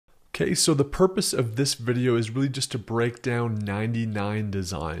Okay, so the purpose of this video is really just to break down 99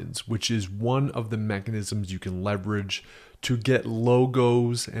 designs, which is one of the mechanisms you can leverage to get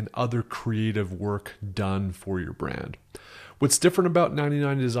logos and other creative work done for your brand. What's different about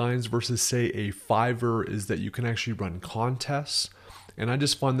 99 designs versus say a Fiverr is that you can actually run contests. And I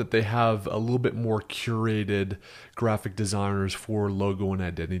just find that they have a little bit more curated graphic designers for logo and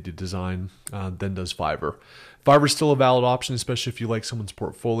identity design than does Fiverr. Fiverr is still a valid option, especially if you like someone's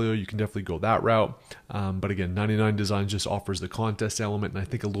portfolio. You can definitely go that route. But again, 99 Designs just offers the contest element and I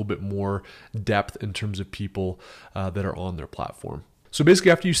think a little bit more depth in terms of people that are on their platform. So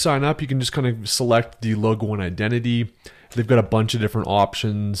basically after you sign up, you can just kind of select the logo and identity. They've got a bunch of different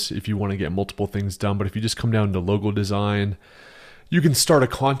options if you want to get multiple things done. But if you just come down to logo design, you can start a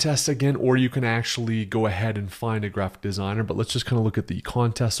contest again, or you can actually go ahead and find a graphic designer. But let's just kind of look at the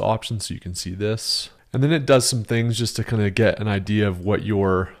contest option so you can see this. And then it does some things just to kind of get an idea of what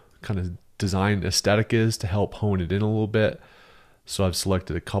your kind of design aesthetic is to help hone it in a little bit. So I've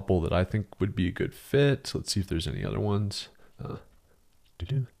selected a couple that I think would be a good fit. So let's see if there's any other ones.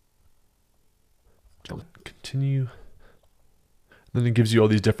 Continue. Then it gives you all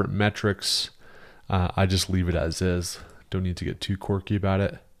these different metrics. I just leave it as is. Don't need to get too quirky about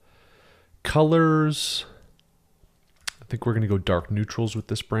it. Colors. I think we're going to go dark neutrals with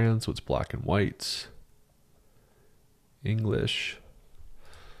this brand. So it's black and whites. English.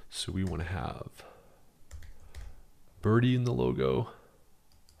 So we want to have birdie in the logo.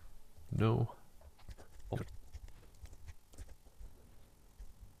 No.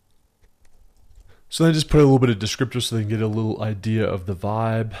 So then just put a little bit of descriptor so they can get a little idea of the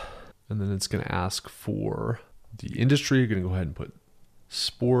vibe. And then it's going to ask for the industry. You're going to go ahead and put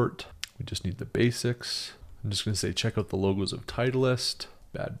sport. We just need the basics. I'm just going to say check out the logos of Titleist,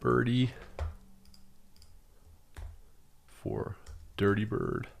 Bad Birdie, for Dirty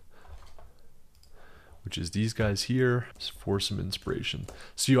Bird, which is these guys here, for some inspiration.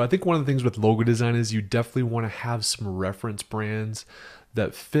 So I think one of the things with logo design is you definitely want to have some reference brands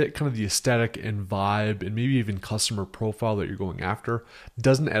that fit kind of the aesthetic and vibe and maybe even customer profile that you're going after. It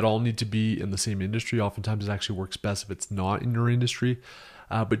doesn't at all need to be in the same industry. Oftentimes it actually works best if it's not in your industry.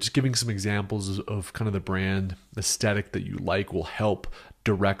 But just giving some examples of kind of the brand aesthetic that you like will help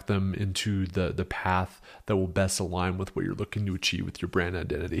direct them into the path that will best align with what you're looking to achieve with your brand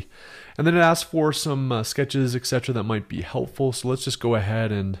identity. And then it asks for some sketches, etc. that might be helpful. So let's just go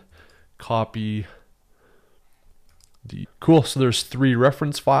ahead and copy cool. So there's 3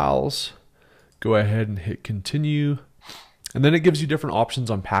 reference files. Go ahead and hit continue. And then it gives you different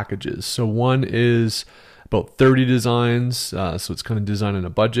options on packages. So one is about 30 designs. So it's kind of design in a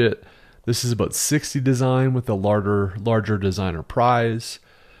budget. This is about 60 design with a larger designer prize.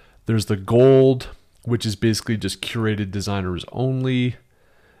 There's the gold, which is basically just curated designers only.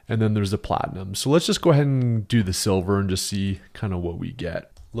 And then there's the platinum. So let's just go ahead and do the silver and just see kind of what we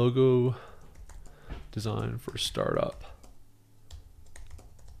get. Logo design for startup,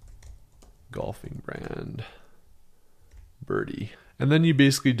 golfing brand, birdie. And then you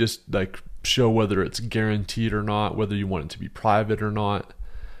basically just like show whether it's guaranteed or not, whether you want it to be private or not,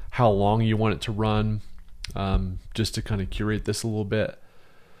 how long you want it to run, just to kind of curate this a little bit.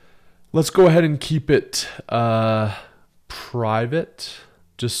 Let's go ahead and keep it private,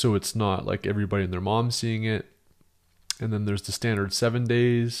 just so it's not like everybody and their mom seeing it. And then there's the standard 7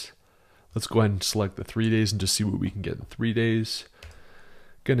 days. Let's go ahead and select the 3 days and just see what we can get in 3 days.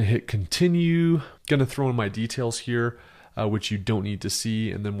 Gonna hit continue. Gonna throw in my details here, which you don't need to see,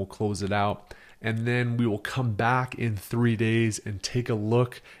 and then we'll close it out. And then we will come back in 3 days and take a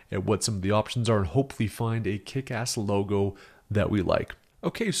look at what some of the options are and hopefully find a kick-ass logo that we like.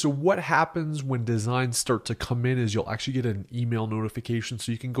 Okay, so what happens when designs start to come in is you'll actually get an email notification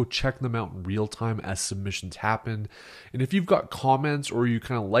so you can go check them out in real time as submissions happen. And if you've got comments or you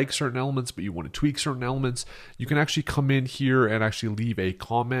kind of like certain elements but you want to tweak certain elements, you can actually come in here and actually leave a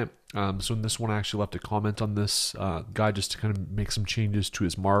comment. So in this one, I actually left a comment on this guy just to kind of make some changes to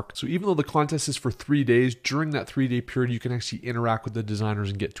his mark. So even though the contest is for 3 days, during that 3-day period, you can actually interact with the designers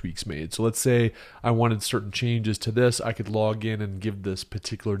and get tweaks made. So let's say I wanted certain changes to this, I could log in and give this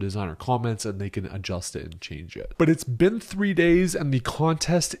particular designer comments and they can adjust it and change it. But it's been 3 days and the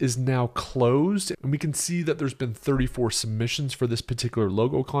contest is now closed. And we can see that there's been 34 submissions for this particular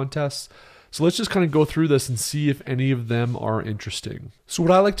logo contest. So let's just kind of go through this and see if any of them are interesting. So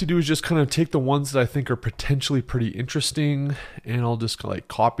what I like to do is just kind of take the ones that I think are potentially pretty interesting and I'll just like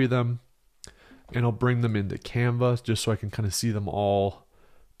copy them and I'll bring them into Canva just so I can kind of see them all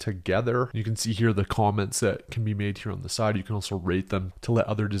together. You can see here the comments that can be made here on the side. You can also rate them to let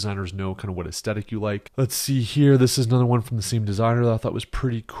other designers know kind of what aesthetic you like. Let's see here. This is another one from the same designer that I thought was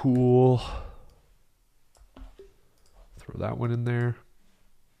pretty cool. Throw that one in there.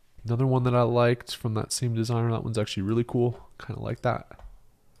 Another one that I liked from that same designer. That one's actually really cool. Kind of like that.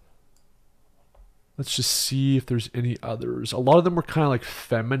 Let's just see if there's any others. A lot of them were kind of like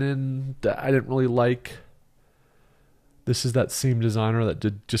feminine that I didn't really like. This is that same designer that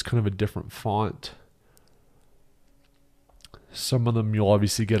did just kind of a different font. Some of them you'll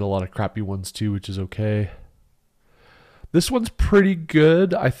obviously get a lot of crappy ones too, which is okay. This one's pretty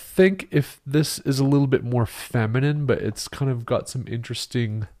good. I think if this is a little bit more feminine, but it's kind of got some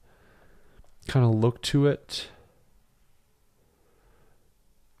interesting kind of look to it.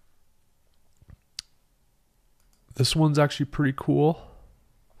 This one's actually pretty cool.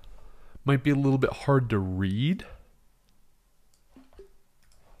 Might be a little bit hard to read,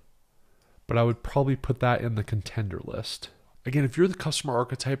 but I would probably put that in the contender list. Again, if you're the customer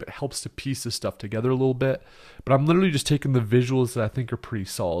archetype, it helps to piece this stuff together a little bit, but I'm literally just taking the visuals that I think are pretty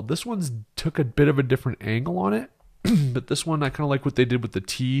solid. This one's took a bit of a different angle on it, but this one I kind of like what they did with the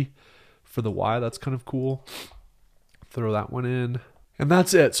T for the Y. That's kind of cool. Throw that one in. And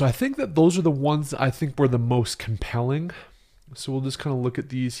that's it. So I think that those are the ones that I think were the most compelling. So we'll just kind of look at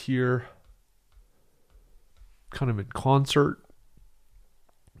these here kind of in concert.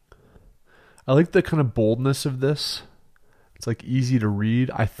 I like the kind of boldness of this. It's like easy to read.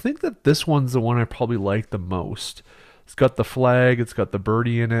 I think that this one's the one I probably like the most. It's got the flag. It's got the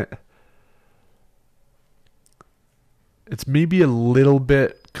birdie in it. It's maybe a little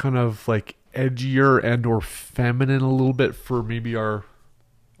bit kind of like edgier and or feminine a little bit for maybe our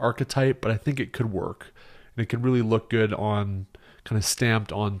archetype, but I think it could work. And it could really look good on kind of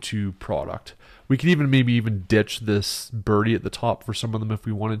stamped onto product. We could even maybe even ditch this birdie at the top for some of them if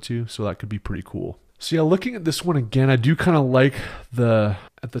we wanted to, so that could be pretty cool. So yeah, looking at this one again, I do kind of like the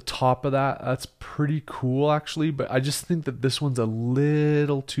at the top of that. That's pretty cool actually, but I just think that this one's a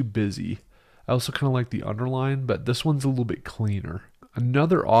little too busy. I also kind of like the underline, but this one's a little bit cleaner.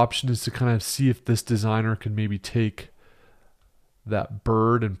 Another option is to kind of see if this designer can maybe take that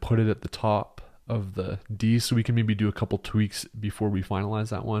bird and put it at the top of the D, so we can maybe do a couple tweaks before we finalize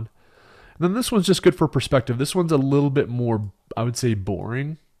that one. And then this one's just good for perspective. This one's a little bit more, I would say,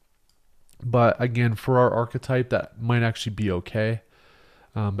 boring, but again, for our archetype, that might actually be okay.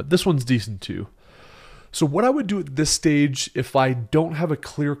 But this one's decent too. So what I would do at this stage, if I don't have a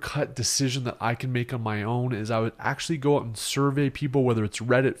clear-cut decision that I can make on my own, is I would actually go out and survey people, whether it's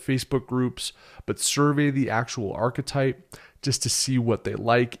Reddit, Facebook groups, but survey the actual archetype just to see what they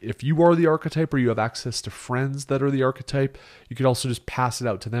like. If you are the archetype or you have access to friends that are the archetype, you could also just pass it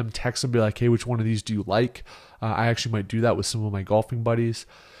out to them, text them, be like, hey, which one of these do you like? I actually might do that with some of my golfing buddies.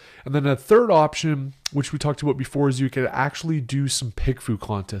 And then a third option, which we talked about before, is you could actually do some Pickfu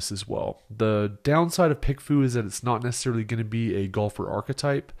contests as well. The downside of Pickfu is that it's not necessarily going to be a golfer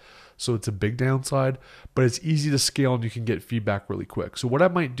archetype, so it's a big downside, but it's easy to scale and you can get feedback really quick. So what I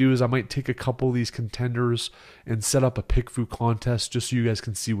might do is I might take a couple of these contenders and set up a Pickfu contest just so you guys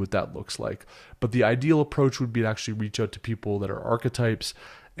can see what that looks like. But the ideal approach would be to actually reach out to people that are archetypes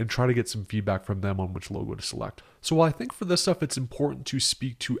and try to get some feedback from them on which logo to select. So while I think for this stuff it's important to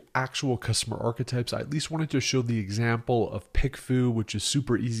speak to actual customer archetypes, I at least wanted to show the example of Pickfu, which is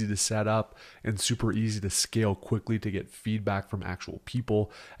super easy to set up and super easy to scale quickly to get feedback from actual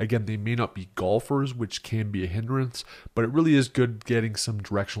people. Again, they may not be golfers, which can be a hindrance, but it really is good getting some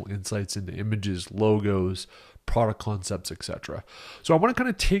directional insights into images, logos, product concepts, etc. So I want to kind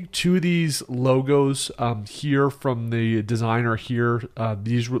of take two of these logos here from the designer here,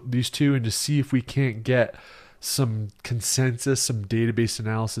 these two, and just see if we can't get some consensus, some database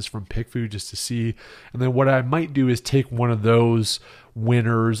analysis from Pickfu just to see. And then what I might do is take one of those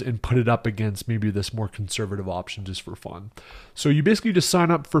winners and put it up against maybe this more conservative option just for fun. So you basically just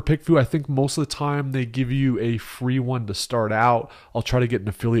sign up for Pickfu. I think most of the time they give you a free one to start out. I'll try to get an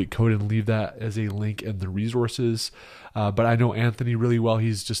affiliate code and leave that as a link in the resources. But I know Anthony really well.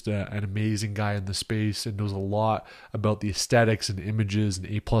 He's just an amazing guy in the space and knows a lot about the aesthetics and images and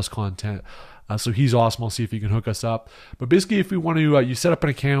A+ content. So he's awesome. I'll see if he can hook us up. But basically, if we want to, you set up an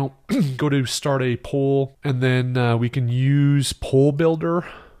account, go to start a poll, and then we can use Poll Builder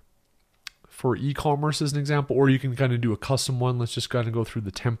for e-commerce as an example, or you can kind of do a custom one. Let's just kind of go through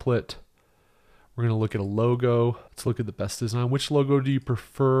the template. We're going to look at a logo. Let's look at the best design. Which logo do you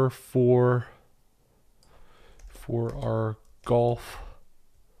prefer for our golf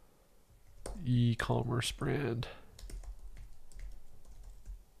e-commerce brand?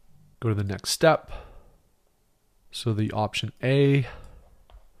 Go to the next step. So the option A,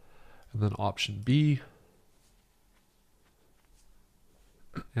 And then option B.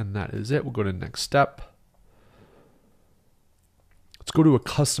 And that is it. We'll go to next step. Let's go to a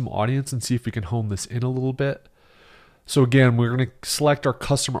custom audience and see if we can hone this in a little bit. So again, we're going to select our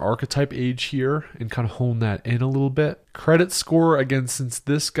customer archetype age here and kind of hone that in a little bit. Credit score, again, since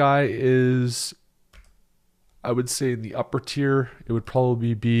this guy is, I would say in the upper tier, it would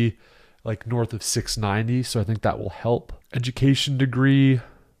probably be like north of 690. So I think that will help. Education degree,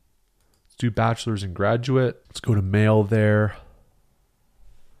 let's do bachelor's and graduate. Let's go to male there.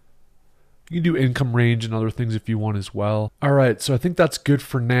 You can do income range and other things if you want as well. All right, so I think that's good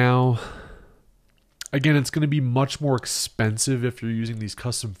for now. Again, it's going to be much more expensive if you're using these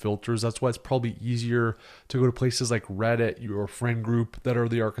custom filters. That's why it's probably easier to go to places like Reddit, your friend group that are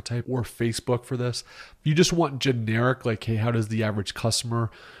the archetype, or Facebook for this. If you just want generic, like, hey, how does the average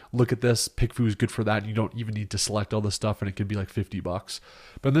customer look at this? Pickfu is good for that. You don't even need to select all this stuff, and it could be like $50.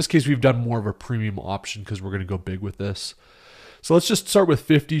 But in this case, we've done more of a premium option because we're going to go big with this. So let's just start with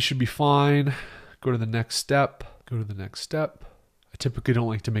 50, should be fine. Go to the next step. Go to the next step. I typically don't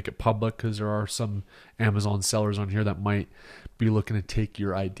like to make it public because there are some Amazon sellers on here that might be looking to take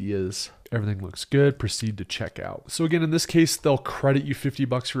your ideas. Everything looks good. Proceed to checkout. So again, in this case, they'll credit you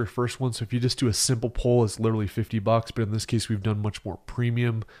 $50 for your first one. So if you just do a simple poll, it's literally $50. But in this case, we've done much more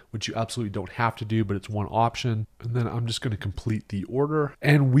premium, which you absolutely don't have to do, but it's one option. And then I'm just going to complete the order.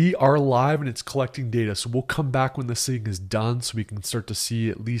 And we are live and it's collecting data. So we'll come back when this thing is done so we can start to see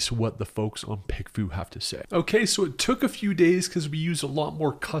at least what the folks on Pickfu have to say. Okay, so it took a few days because we used a lot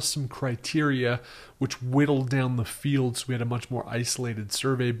more custom criteria, which whittled down the field. So we had a much more isolated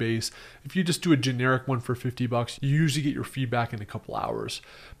survey base. If you just do a generic one for $50, you usually get your feedback in a couple hours.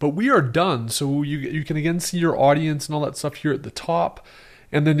 But we are done. So you can again see your audience and all that stuff here at the top.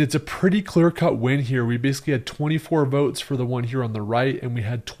 And then it's a pretty clear-cut win here. We basically had 24 votes for the one here on the right, and we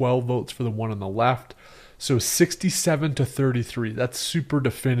had 12 votes for the one on the left. So 67 to 33. That's super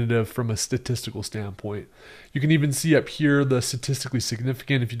definitive from a statistical standpoint. You can even see up here the statistically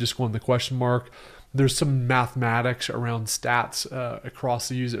significant if you just go on the question mark. There's some mathematics around stats across.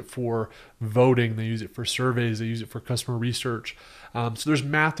 They use it for voting. They use it for surveys. They use it for customer research. So there's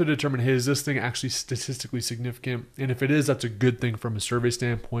math to determine, hey, is this thing actually statistically significant? And if it is, that's a good thing from a survey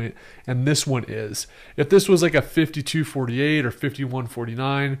standpoint. And this one is. If this was like a 52-48 or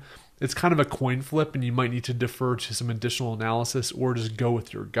 51-49, it's kind of a coin flip and you might need to defer to some additional analysis or just go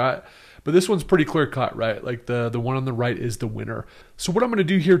with your gut. But this one's pretty clear cut, right? Like the one on the right is the winner. So what I'm going to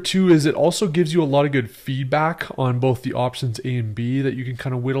do here too is it also gives you a lot of good feedback on both the options A and B that you can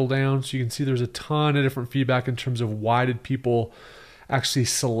kind of whittle down. So you can see there's a ton of different feedback in terms of why did people actually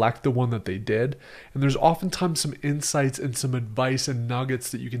select the one that they did. And there's oftentimes some insights and some advice and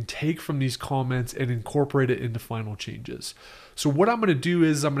nuggets that you can take from these comments and incorporate it into final changes. So what I'm going to do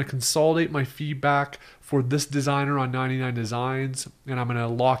is I'm going to consolidate my feedback for this designer on 99 Designs, and I'm going to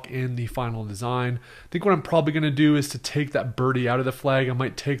lock in the final design. I think what I'm probably going to do is to take that birdie out of the flag. I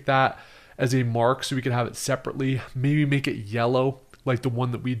might take that as a mark so we can have it separately, maybe make it yellow like the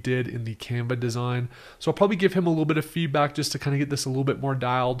one that we did in the Canva design. So I'll probably give him a little bit of feedback just to kind of get this a little bit more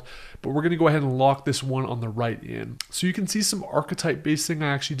dialed, but we're going to go ahead and lock this one on the right in. So you can see some archetype based thing. I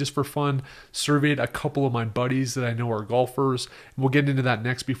actually just for fun surveyed a couple of my buddies that I know are golfers. We'll get into that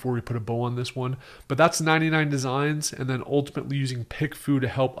next before we put a bow on this one, but that's 99 Designs and then ultimately using Pickfu to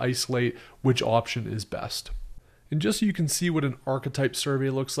help isolate which option is best. And just so you can see what an archetype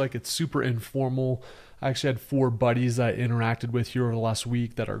survey looks like, it's super informal. I actually had 4 buddies that I interacted with here over the last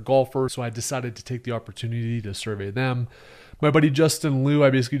week that are golfers, so I decided to take the opportunity to survey them. My buddy Justin Liu,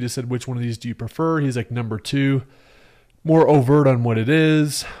 I basically just said, which one of these do you prefer? He's like number 2, more overt on what it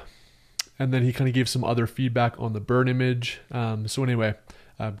is. And then he kind of gave some other feedback on the bird image. So anyway,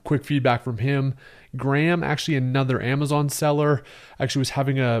 quick feedback from him. Graham, actually another Amazon seller, actually was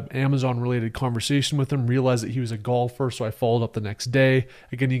having a Amazon related conversation with him, realized that he was a golfer, so I followed up the next day.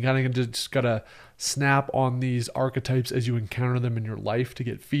 Again, you kind of just gotta snap on these archetypes as you encounter them in your life to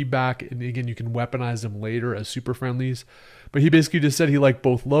get feedback, and again, you can weaponize them later as super friendlies. But he basically just said he liked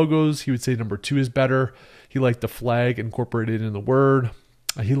both logos. He would say number 2 is better. He liked the flag incorporated in the word.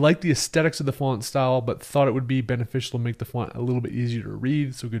 He liked the aesthetics of the font style, but thought it would be beneficial to make the font a little bit easier to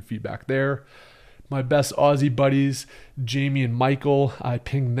read, so good feedback there. My best Aussie buddies, Jamie and Michael, I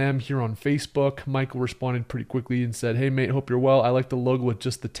pinged them here on Facebook. Michael responded pretty quickly and said, hey mate, hope you're well. I like the logo with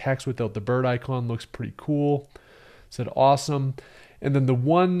just the text without the bird icon, looks pretty cool. Said awesome. And then the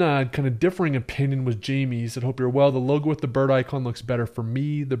one kind of differing opinion was Jamie. He said, hope you're well. The logo with the bird icon looks better for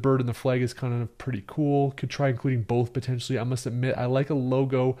me. The bird and the flag is kind of pretty cool. Could try including both potentially. I must admit, I like a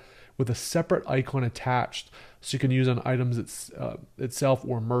logo with a separate icon attached so you can use on items itself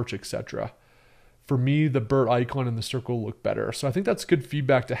or merch, etc. For me, the bird icon and the circle look better. So I think that's good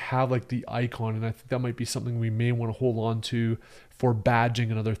feedback to have like the icon. And I think that might be something we may want to hold on to for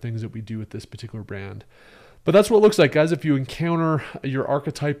badging and other things that we do with this particular brand. But that's what it looks like, guys. If you encounter your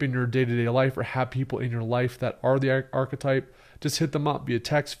archetype in your day-to-day life or have people in your life that are the archetype, just hit them up via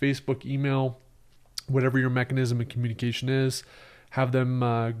text, Facebook, email, whatever your mechanism of communication is. Have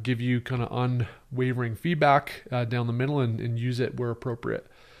them give you kind of unwavering feedback down the middle and use it where appropriate.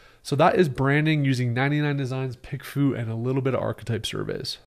 So that is branding using 99 Designs, Pickfu, and a little bit of archetype surveys.